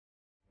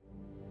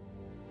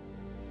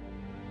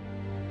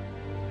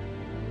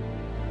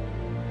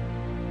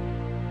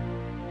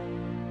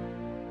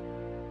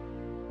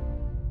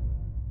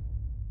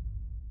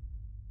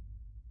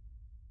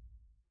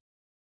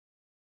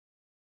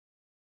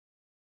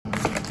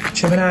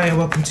Gemini,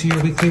 welcome to your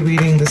weekly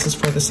reading. This is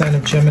for the sign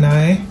of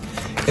Gemini.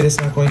 It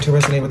is not going to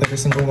resonate with every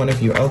single one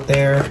of you out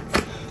there.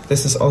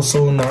 This is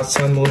also not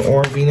Sun, Moon,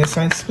 or Venus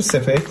sign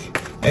specific.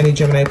 Any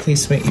Gemini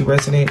placement you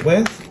resonate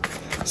with.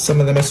 Some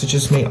of the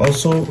messages may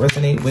also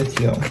resonate with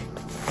you.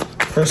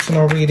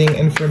 Personal reading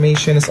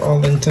information is all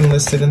linked and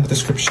listed in the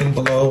description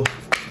below.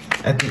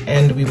 At the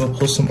end, we will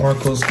pull some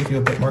oracles, give you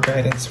a bit more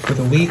guidance for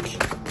the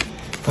week.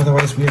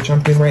 Otherwise, we are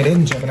jumping right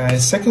in, Gemini.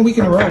 Second week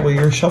in a row where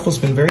your shuffle's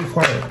been very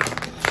quiet.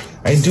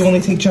 I do only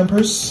take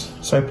jumpers,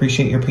 so I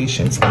appreciate your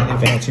patience in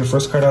advance. Your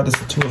first card out is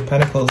the Two of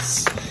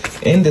Pentacles.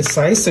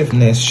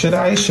 Indecisiveness. Should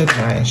I? Shouldn't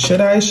I?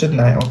 Should I? Shouldn't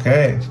I?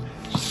 Okay.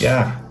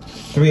 Yeah.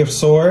 Three of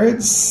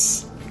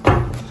Swords.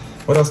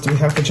 What else do we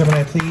have for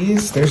Gemini,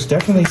 please? There's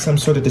definitely some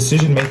sort of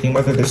decision making,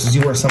 whether this is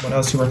you or someone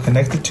else you are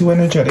connected to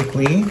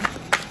energetically.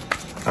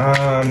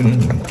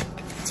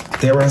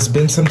 There has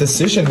been some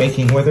decision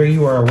making, whether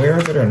you are aware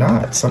of it or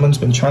not. Someone's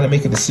been trying to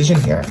make a decision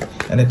here,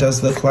 and it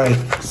does look like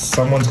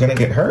someone's going to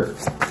get hurt.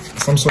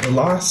 Some sort of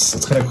loss.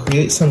 It's going to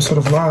create some sort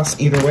of loss.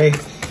 Either way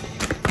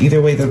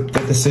the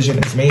decision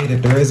is made,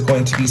 there is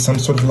going to be some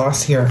sort of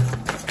loss here.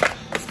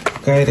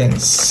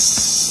 Guidance.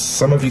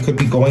 Some of you could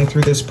be going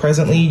through this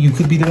presently. You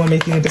could be the one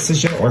making a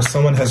decision, or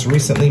someone has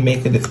recently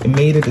made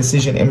a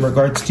decision in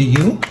regards to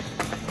you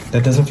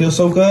that doesn't feel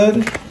so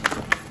good.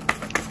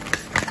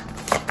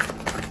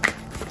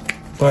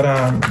 But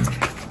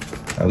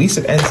at least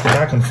it ends the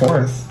back and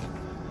forth.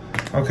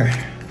 Okay,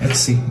 let's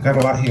see. Got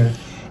a lot here.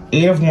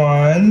 8 of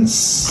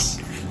Wands,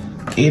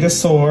 8 of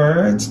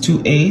Swords, 2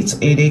 8s.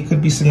 8 could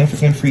be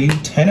significant for you.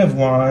 10 of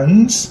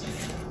Wands,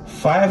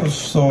 5 of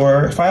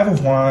Swords, 5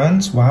 of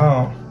Wands.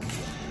 Wow,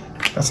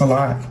 that's a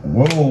lot.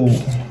 Whoa,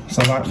 there's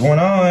a lot going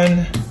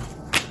on.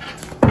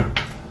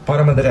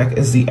 Bottom of the deck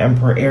is the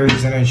Emperor,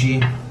 Aries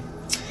energy.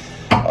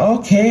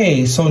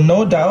 Okay, so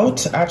no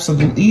doubt,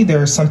 absolutely,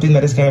 there's something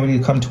that is going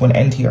to come to an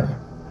end here.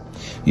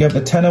 You have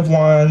the 10 of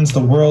Wands, the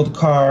World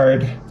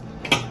card,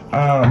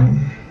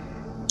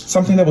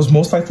 something that was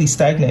most likely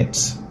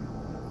stagnant.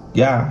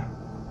 Yeah.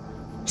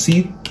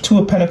 See, 2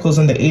 of Pentacles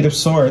and the 8 of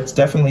Swords.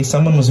 Definitely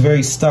someone was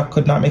very stuck,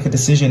 could not make a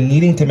decision,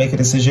 needing to make a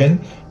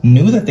decision,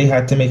 knew that they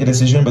had to make a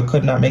decision, but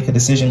could not make a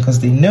decision because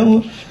they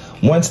knew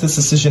once this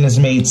decision is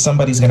made,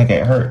 somebody's going to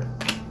get hurt.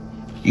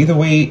 Either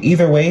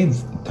way,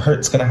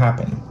 hurt's going to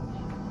happen.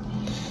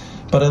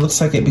 But it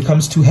looks like it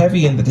becomes too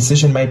heavy and the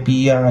decision might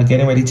be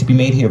getting ready to be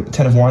made here.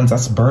 10 of Wands,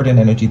 that's burden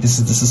energy. This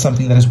is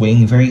something that is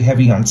weighing very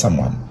heavy on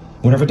someone.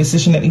 Whatever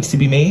decision that needs to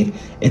be made,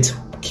 it's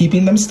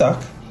keeping them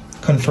stuck,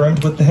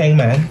 confirmed with the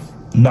Hangman,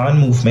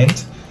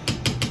 non-movement,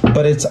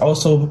 but it's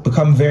also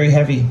become very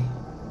heavy.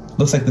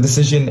 Looks like the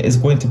decision is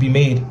going to be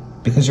made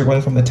because you're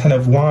going from the 10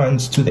 of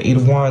Wands to the 8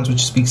 of Wands,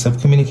 which speaks of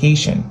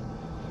communication.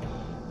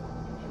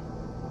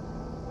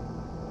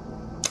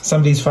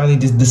 Somebody's finally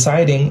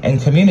deciding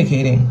and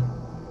communicating.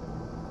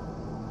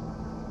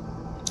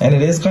 And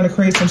it is going to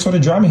create some sort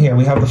of drama here.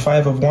 We have the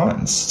 5 of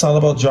Wands. It's all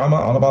about drama,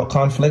 all about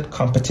conflict,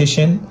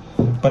 competition.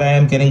 But I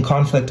am getting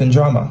conflict and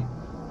drama.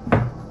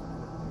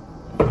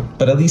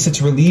 But at least it's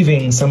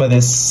relieving some of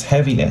this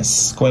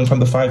heaviness, going from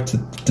the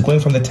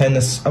 10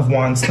 of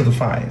Wands to the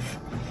 5.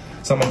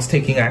 Someone's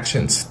taking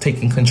actions,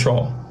 taking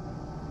control,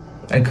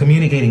 and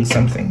communicating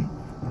something.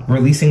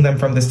 Releasing them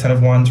from this 10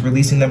 of Wands,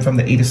 releasing them from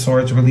the 8 of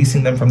Swords,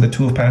 releasing them from the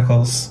 2 of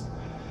Pentacles.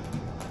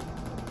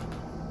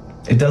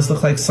 It does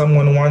look like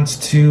someone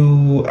wants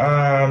to,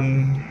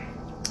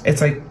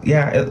 it's like,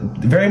 yeah,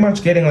 very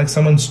much getting like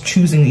someone's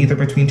choosing either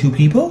between 2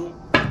 people.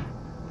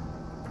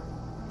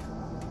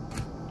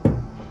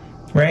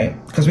 Right?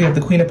 Because we have the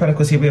Queen of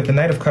Pentacles here. We have the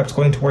Knight of Cups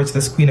going towards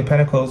this Queen of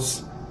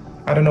Pentacles.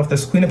 I don't know if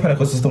this Queen of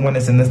Pentacles is the one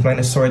that's in this Nine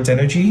of Swords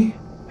energy.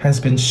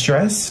 Has been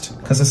stressed.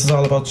 Because this is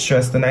all about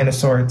stress. The Nine of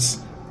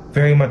Swords.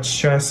 Very much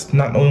stressed.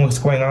 Not knowing what's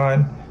going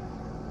on.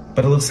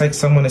 But it looks like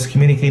someone is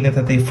communicating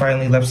that they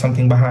finally left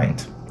something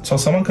behind. So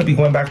someone could be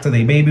going back to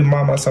their baby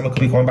mama. Someone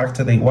could be going back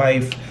to their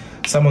wife.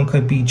 Someone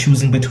could be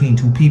choosing between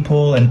 2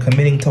 people and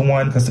committing to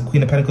one. Because the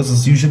Queen of Pentacles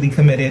is usually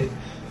committed.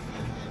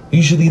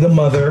 Usually the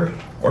mother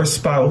or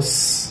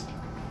spouse.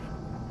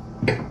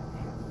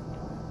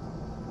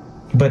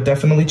 But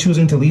definitely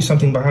choosing to leave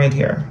something behind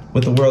here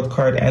with the World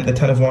card and the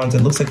 10 of Wands.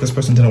 It looks like this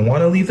person didn't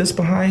want to leave this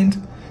behind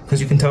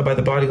because you can tell by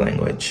the body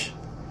language.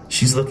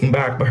 She's looking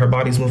back, but her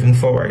body's moving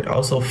forward.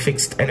 Also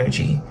fixed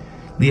energy.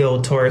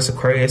 Leo, Taurus,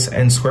 Aquarius,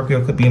 and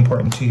Scorpio could be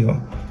important to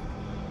you.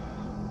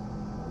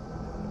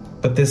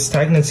 But this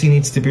stagnancy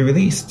needs to be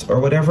released, or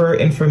whatever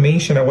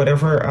information or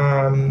whatever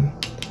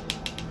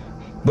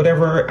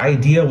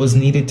idea was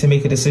needed to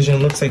make a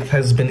decision looks like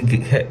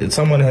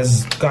someone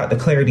has got the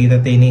clarity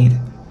that they need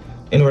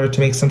in order to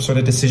make some sort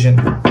of decision.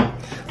 A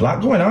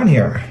lot going on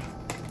here.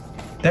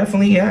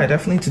 Definitely, yeah,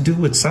 definitely to do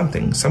with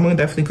something. Someone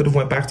definitely could have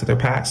went back to their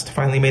past,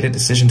 finally made a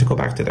decision to go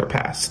back to their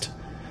past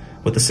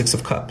with the 6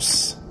 of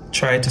Cups.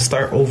 Tried to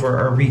start over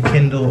or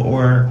rekindle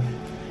or,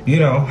 you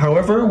know,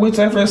 however,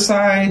 whichever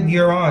side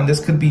you're on. This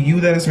could be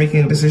you that is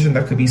making a decision.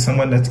 That could be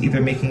someone that's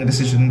either making a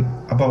decision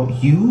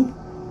about you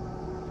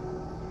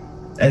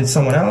and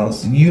someone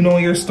else. You know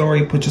your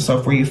story. Put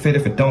yourself where you fit.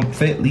 If it don't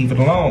fit, leave it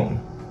alone.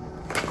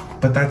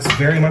 But that's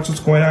very much what's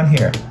going on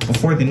here.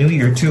 Before the new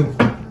year, too.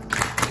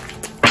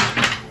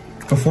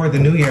 Before the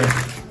new year.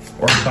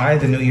 Or by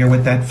the new year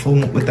with that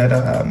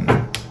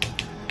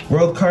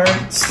world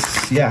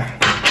cards. Yeah.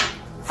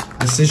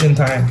 Decision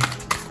time.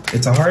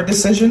 It's a hard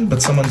decision,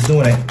 but someone's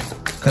doing it.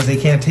 Because they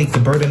can't take the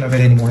burden of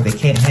it anymore. They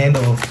can't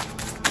handle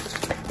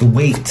the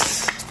weight.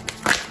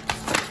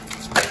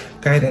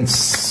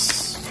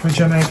 Guidance for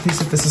Gemini,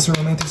 please, if this is a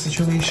romantic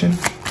situation.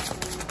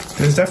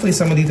 There's definitely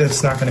somebody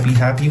that's not going to be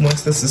happy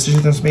once this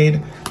decision is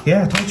made.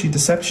 Yeah, I told you,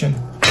 deception.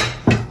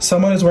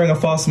 Someone is wearing a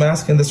false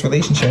mask in this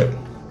relationship.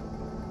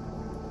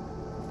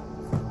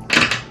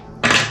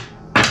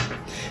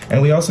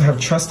 And we also have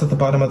trust at the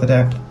bottom of the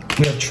deck.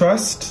 We have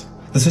trust.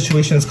 The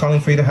situation is calling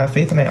for you to have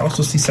faith. And I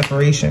also see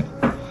separation.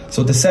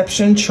 So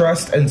deception,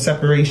 trust, and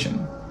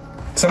separation.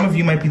 Some of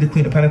you might be the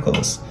Queen of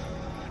Pentacles.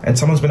 And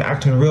someone's been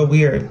acting real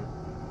weird.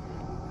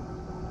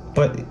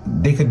 But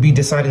they could be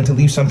deciding to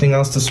leave something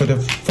else to sort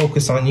of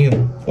focus on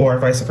you. Or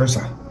vice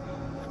versa.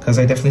 Because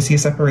I definitely see a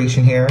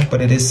separation here.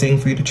 But it is saying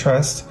for you to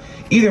trust.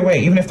 Either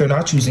way, even if they're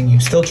not choosing you,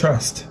 still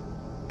trust.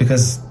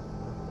 Because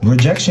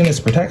rejection is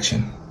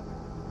protection.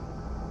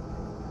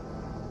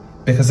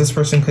 Because this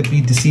person could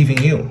be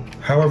deceiving you.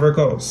 However it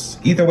goes.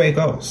 Either way it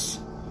goes.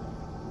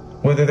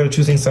 Whether they're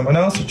choosing someone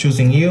else or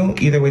choosing you,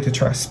 either way to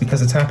trust.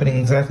 Because it's happening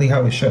exactly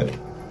how it should.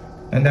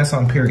 And that's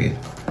on period.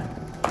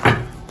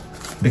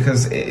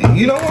 Because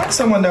you don't want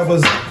someone that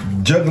was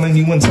juggling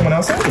you and someone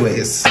else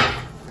anyways.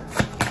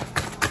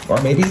 Or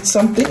maybe it's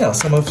something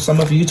else. Some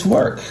of you to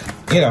work.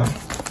 You know.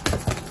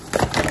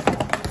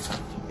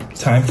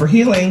 Time for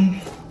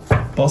healing.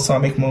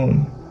 Balsamic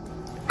moon.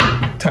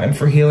 Time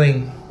for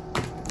healing.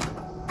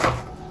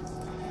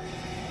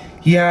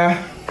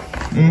 Yeah.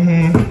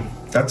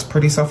 That's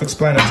pretty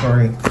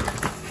self-explanatory.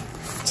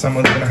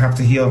 Someone's gonna have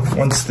to heal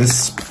once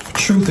this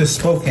truth is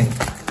spoken.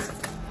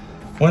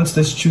 Once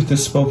this truth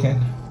is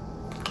spoken.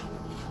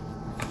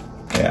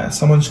 Yeah,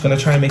 someone's gonna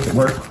try and make it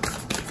work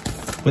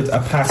with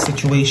a past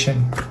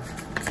situation.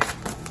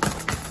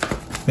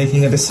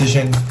 Making a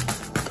decision.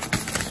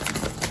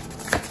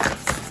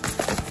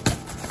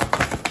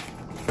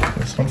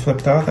 This one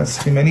flipped out.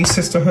 That's too many.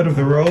 Sisterhood of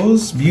the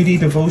Rose. Beauty,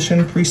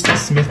 devotion,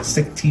 priestess,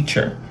 mystic,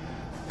 teacher.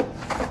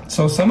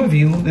 So some of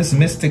you, this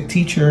mystic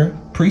teacher,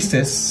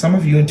 priestess, some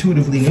of you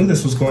intuitively knew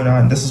this was going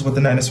on. This is what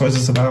the Nine of Swords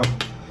is about.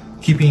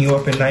 Keeping you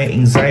up at night,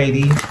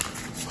 anxiety.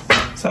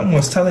 Something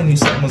was telling you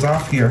something was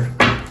off here.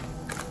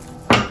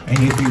 And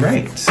you'd be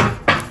right.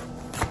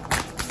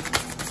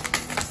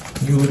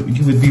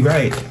 You would be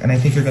right. And I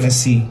think you're going to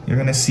see. You're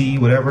going to see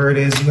whatever it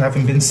is you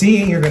haven't been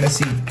seeing, you're going to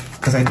see.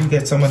 Because I do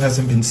get someone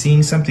hasn't been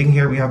seeing something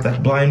here. We have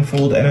that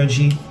blindfold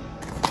energy.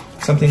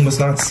 Something was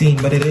not seen,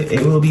 but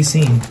it will be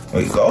seen. Or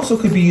it also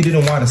could be you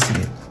didn't want to see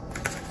it.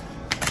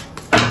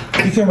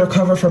 You can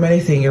recover from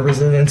anything. Your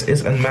resilience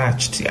is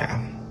unmatched. Yeah.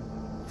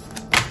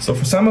 So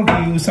for some of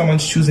you,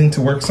 someone's choosing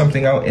to work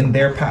something out in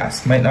their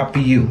past. Might not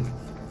be you.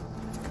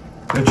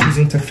 They're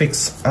choosing to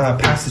fix a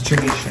past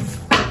situation.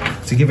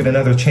 To give it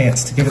another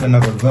chance. To give it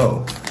another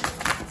go.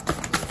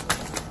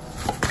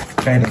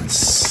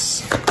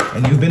 Guidance.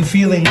 And you've been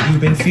feeling.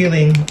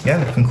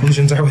 Yeah, the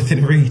conclusions are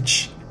within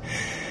reach.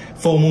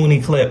 Full moon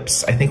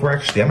eclipse. I think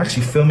I'm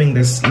actually filming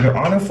this either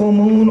on a full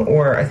moon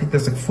or I think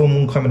there's a full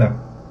moon coming up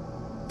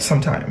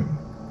sometime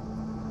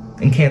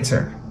in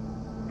Cancer,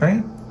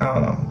 right? I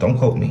don't know. Don't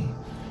quote me.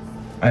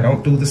 I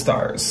don't do the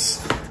stars,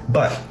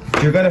 but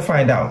you're gonna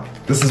find out.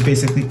 This is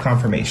basically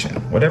confirmation.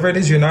 Whatever it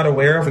is you're not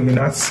aware of or you're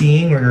not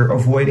seeing or you're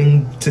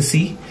avoiding to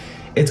see,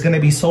 it's gonna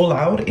be so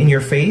loud in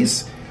your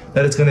face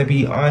that it's gonna be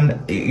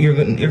you're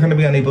gonna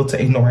be unable to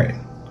ignore it.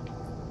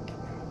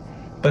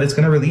 But it's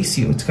going to release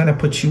you. It's going to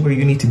put you where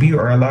you need to be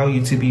or allow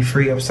you to be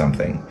free of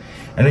something.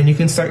 And then you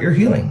can start your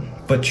healing.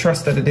 But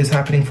trust that it is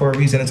happening for a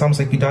reason. It's almost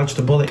like you dodged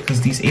a bullet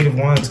because these 8 of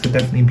Wands could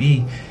definitely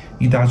be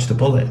you dodged a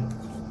bullet.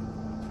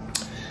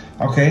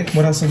 Okay,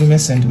 what else are we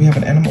missing? Do we have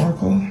an animal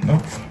oracle?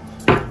 Nope.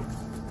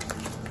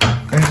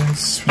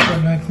 Guidance for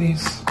Gemini,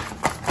 please.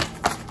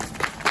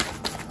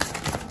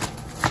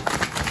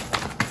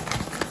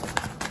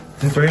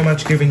 They're very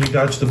much giving you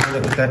dodge the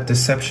bullet with that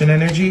deception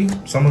energy.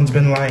 Someone's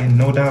been lying,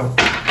 no doubt.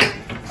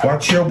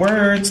 Watch your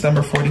words,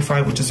 number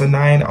 45, which is a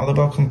 9, all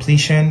about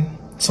completion.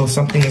 So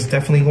something is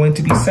definitely going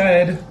to be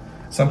said.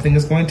 Something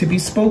is going to be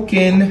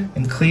spoken.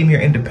 And claim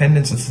your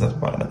independence. This is at the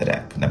bottom of the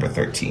deck, number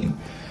 13.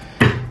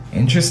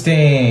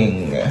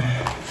 Interesting.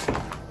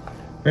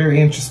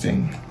 Very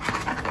interesting.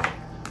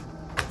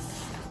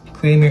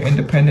 Claim your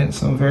independence.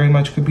 So very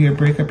much could be a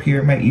breakup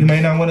here. You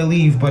might not want to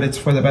leave, but it's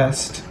for the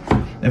best.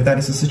 If that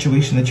is the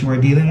situation that you are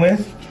dealing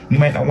with, you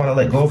might not want to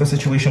let go of a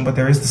situation, but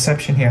there is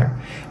deception here.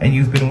 And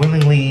you've been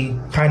willingly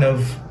kind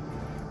of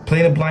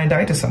playing a blind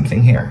eye to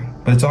something here.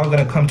 But it's all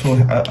going to come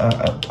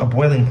to a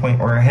boiling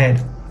point or a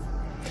head.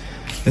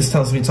 This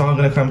tells me it's all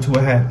going to come to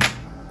a head.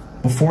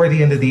 Before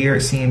the end of the year,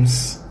 it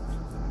seems.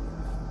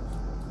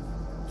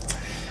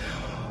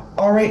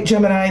 All right,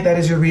 Gemini, that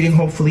is your reading.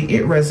 Hopefully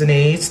it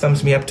resonates.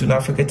 Thumbs me up. Do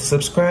not forget to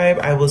subscribe.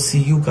 I will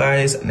see you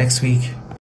guys next week.